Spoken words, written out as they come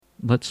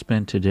let's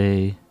spend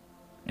today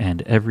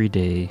and every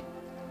day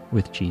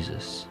with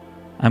Jesus.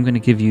 I'm going to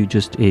give you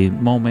just a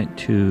moment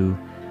to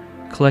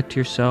collect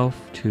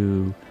yourself,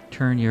 to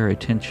turn your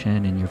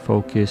attention and your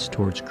focus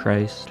towards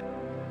Christ.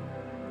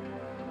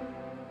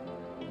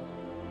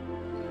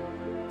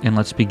 And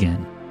let's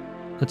begin.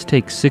 Let's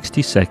take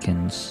 60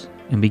 seconds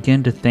and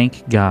begin to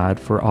thank God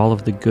for all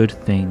of the good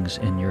things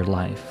in your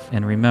life.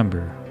 And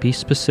remember, be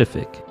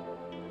specific.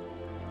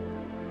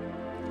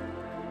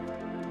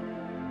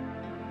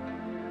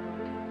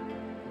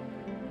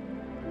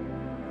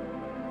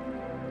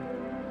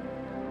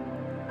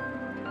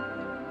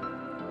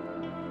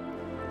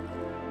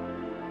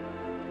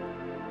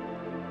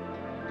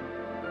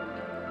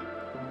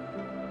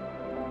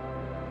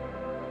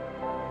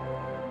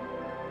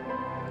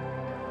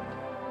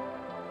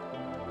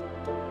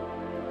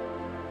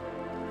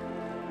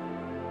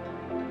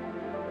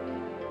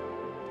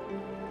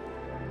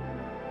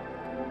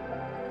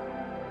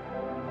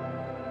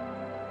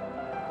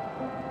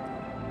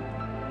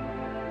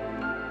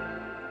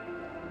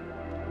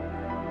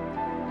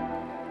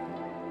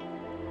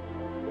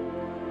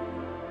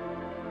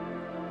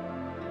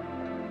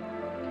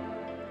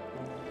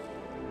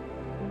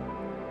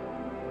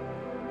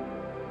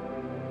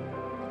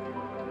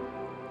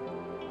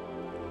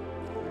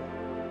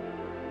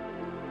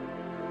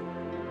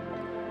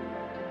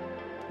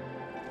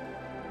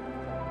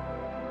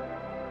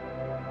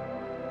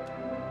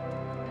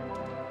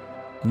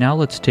 Now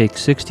let's take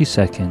 60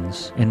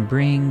 seconds and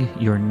bring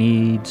your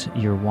needs,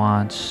 your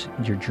wants,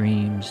 your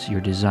dreams, your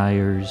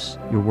desires,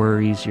 your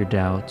worries, your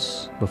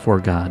doubts before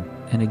God.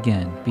 And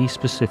again, be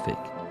specific.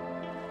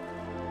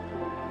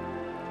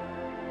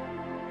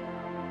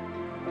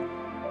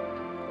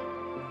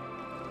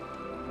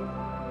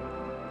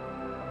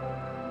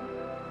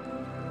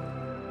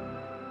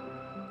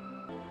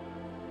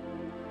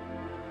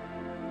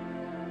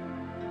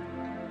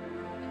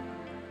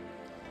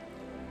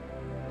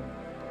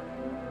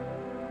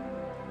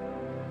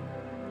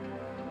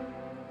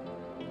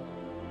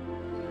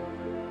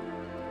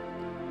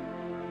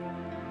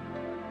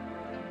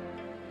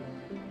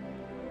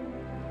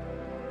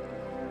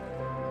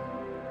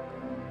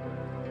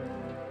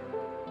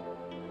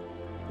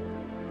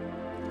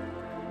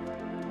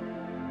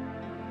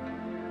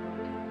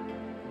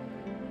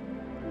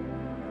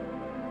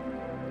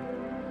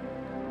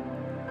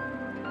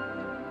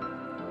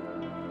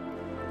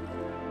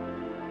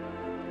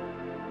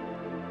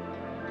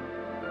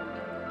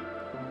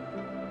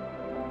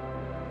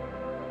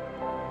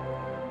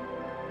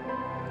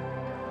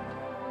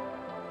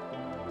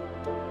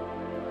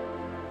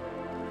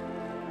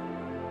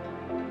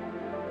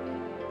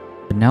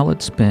 Now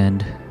let's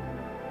spend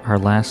our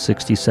last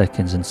 60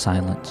 seconds in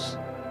silence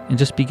and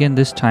just begin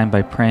this time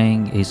by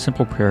praying a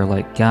simple prayer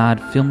like, God,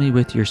 fill me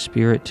with your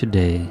Spirit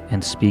today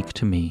and speak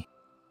to me.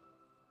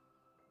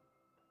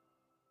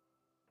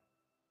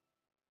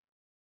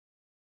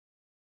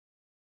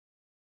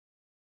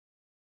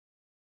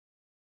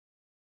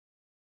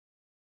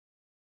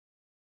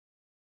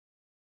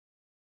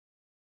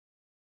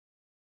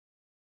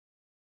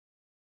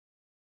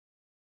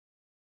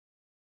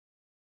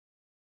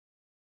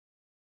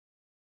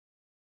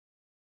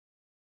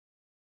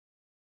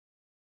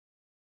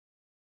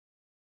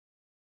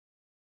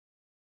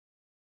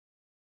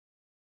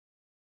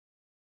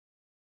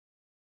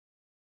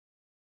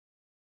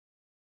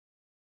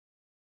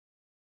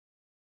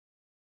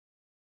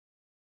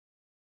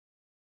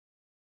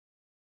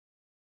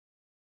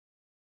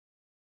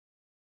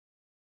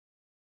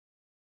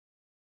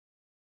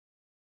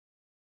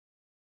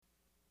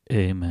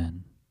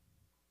 Amen.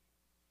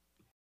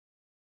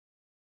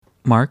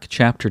 Mark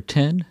chapter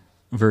 10,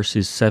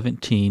 verses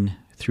 17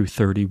 through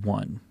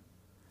 31.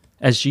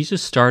 As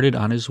Jesus started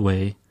on his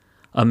way,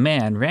 a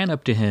man ran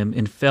up to him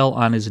and fell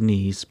on his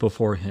knees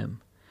before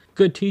him.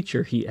 Good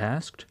teacher, he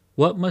asked,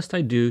 what must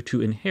I do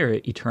to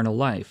inherit eternal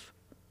life?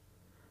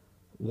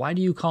 Why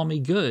do you call me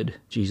good?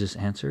 Jesus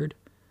answered.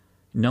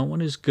 No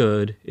one is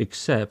good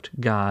except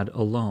God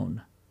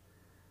alone.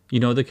 You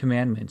know the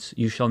commandments.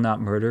 You shall not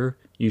murder.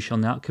 You shall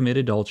not commit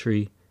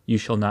adultery. You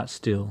shall not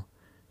steal.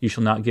 You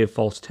shall not give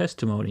false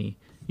testimony.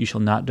 You shall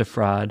not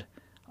defraud.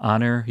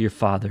 Honor your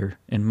father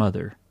and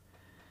mother.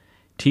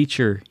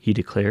 Teacher, he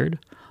declared,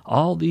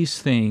 all these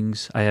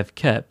things I have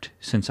kept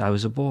since I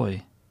was a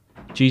boy.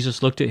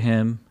 Jesus looked at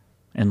him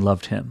and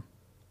loved him.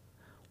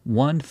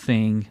 One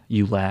thing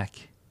you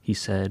lack, he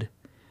said.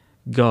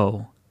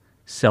 Go,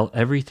 sell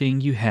everything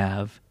you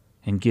have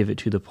and give it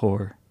to the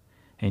poor,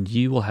 and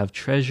you will have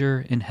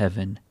treasure in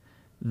heaven.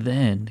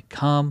 Then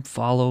come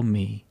follow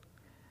me.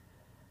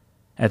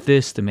 At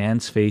this the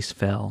man's face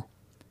fell.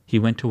 He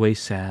went away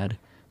sad,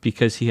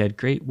 because he had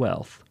great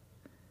wealth.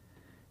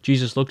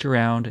 Jesus looked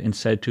around and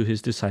said to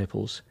his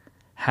disciples,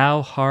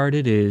 How hard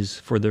it is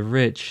for the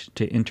rich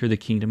to enter the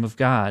kingdom of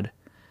God.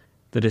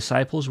 The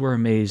disciples were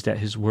amazed at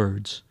his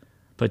words.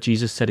 But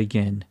Jesus said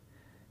again,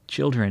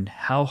 Children,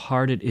 how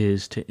hard it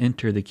is to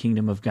enter the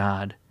kingdom of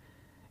God.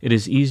 It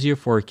is easier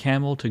for a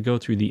camel to go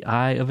through the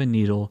eye of a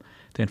needle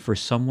than for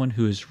someone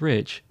who is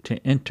rich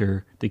to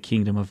enter the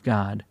kingdom of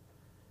God.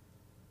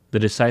 The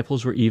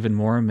disciples were even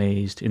more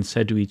amazed and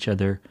said to each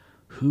other,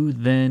 "Who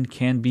then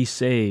can be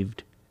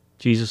saved?"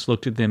 Jesus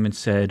looked at them and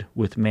said,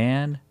 "With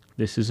man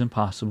this is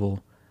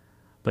impossible,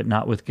 but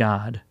not with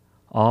God.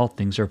 All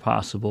things are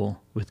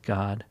possible with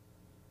God."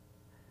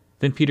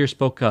 Then Peter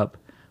spoke up,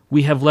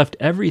 "We have left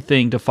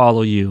everything to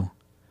follow you."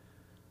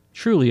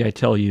 "Truly, I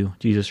tell you,"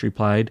 Jesus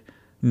replied,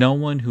 "no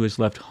one who has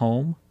left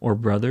home, or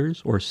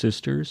brothers, or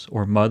sisters,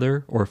 or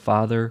mother, or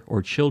father,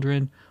 or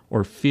children,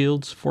 or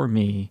fields for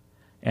me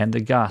and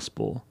the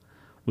gospel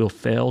will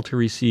fail to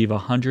receive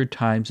 100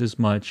 times as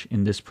much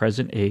in this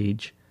present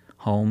age,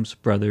 homes,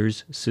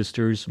 brothers,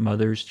 sisters,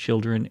 mothers,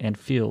 children, and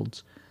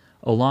fields,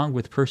 along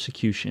with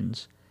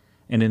persecutions,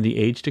 and in the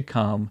age to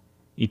come,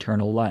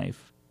 eternal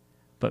life.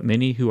 But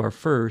many who are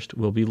first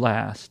will be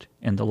last,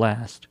 and the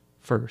last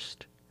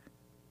first."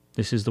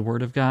 This is the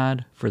word of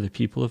God for the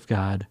people of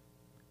God.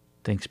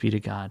 Thanks be to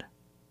God.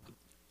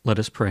 Let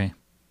us pray.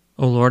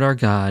 O Lord our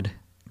God,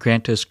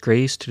 grant us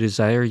grace to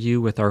desire you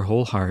with our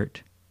whole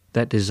heart,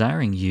 that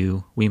desiring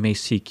you we may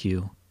seek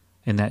you,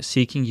 and that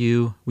seeking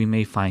you we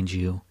may find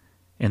you,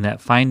 and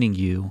that finding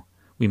you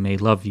we may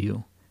love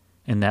you,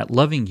 and that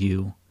loving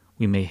you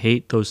we may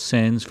hate those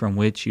sins from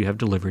which you have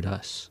delivered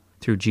us.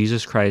 Through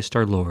Jesus Christ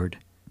our Lord.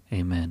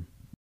 Amen.